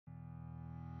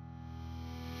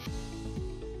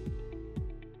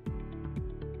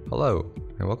Hello,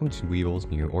 and welcome to Webull's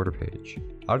new order page.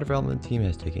 Our development team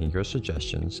has taken your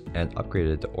suggestions and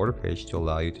upgraded the order page to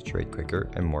allow you to trade quicker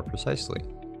and more precisely.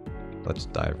 Let's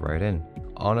dive right in.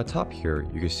 On the top here,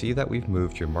 you can see that we've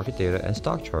moved your market data and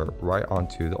stock chart right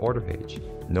onto the order page.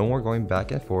 No more going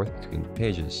back and forth between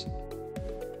pages.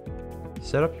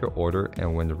 Set up your order,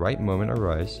 and when the right moment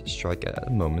arrives, strike at a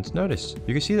moment's notice.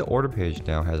 You can see the order page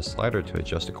now has a slider to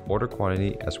adjust the order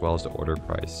quantity as well as the order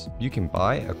price. You can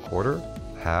buy a quarter,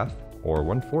 half, or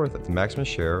 1/4 of the maximum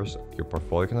shares your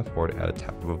portfolio can afford at a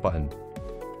tap of a button.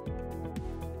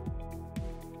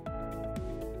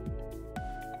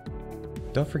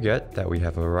 Don't forget that we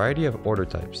have a variety of order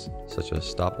types, such as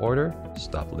stop order,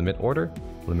 stop limit order,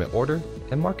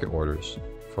 and market orders.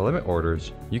 For limit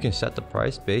orders, you can set the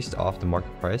price based off the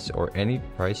market price or any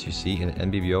price you see in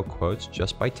NBBO quotes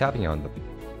just by tapping on them.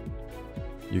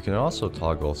 You can also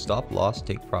toggle stop loss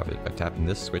take profit by tapping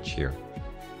this switch here.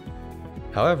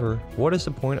 However, what is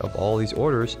the point of all these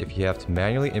orders if you have to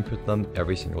manually input them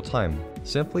every single time?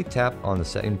 Simply tap on the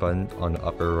setting button on the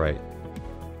upper right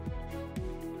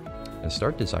and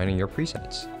start designing your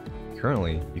presets.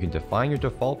 Currently, you can define your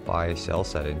default buy sell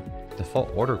setting,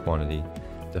 default order quantity,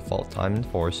 default time in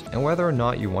force, and whether or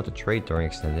not you want to trade during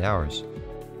extended hours.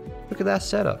 Look at that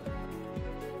setup!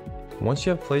 Once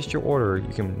you have placed your order,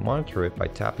 you can monitor it by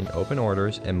tapping open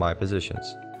orders and my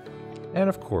positions. And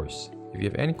of course, if you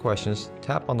have any questions,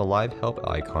 tap on the live help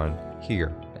icon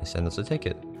here and send us a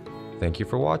ticket. Thank you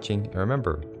for watching, and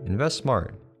remember, invest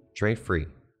smart, trade free.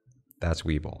 That's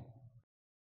Webull.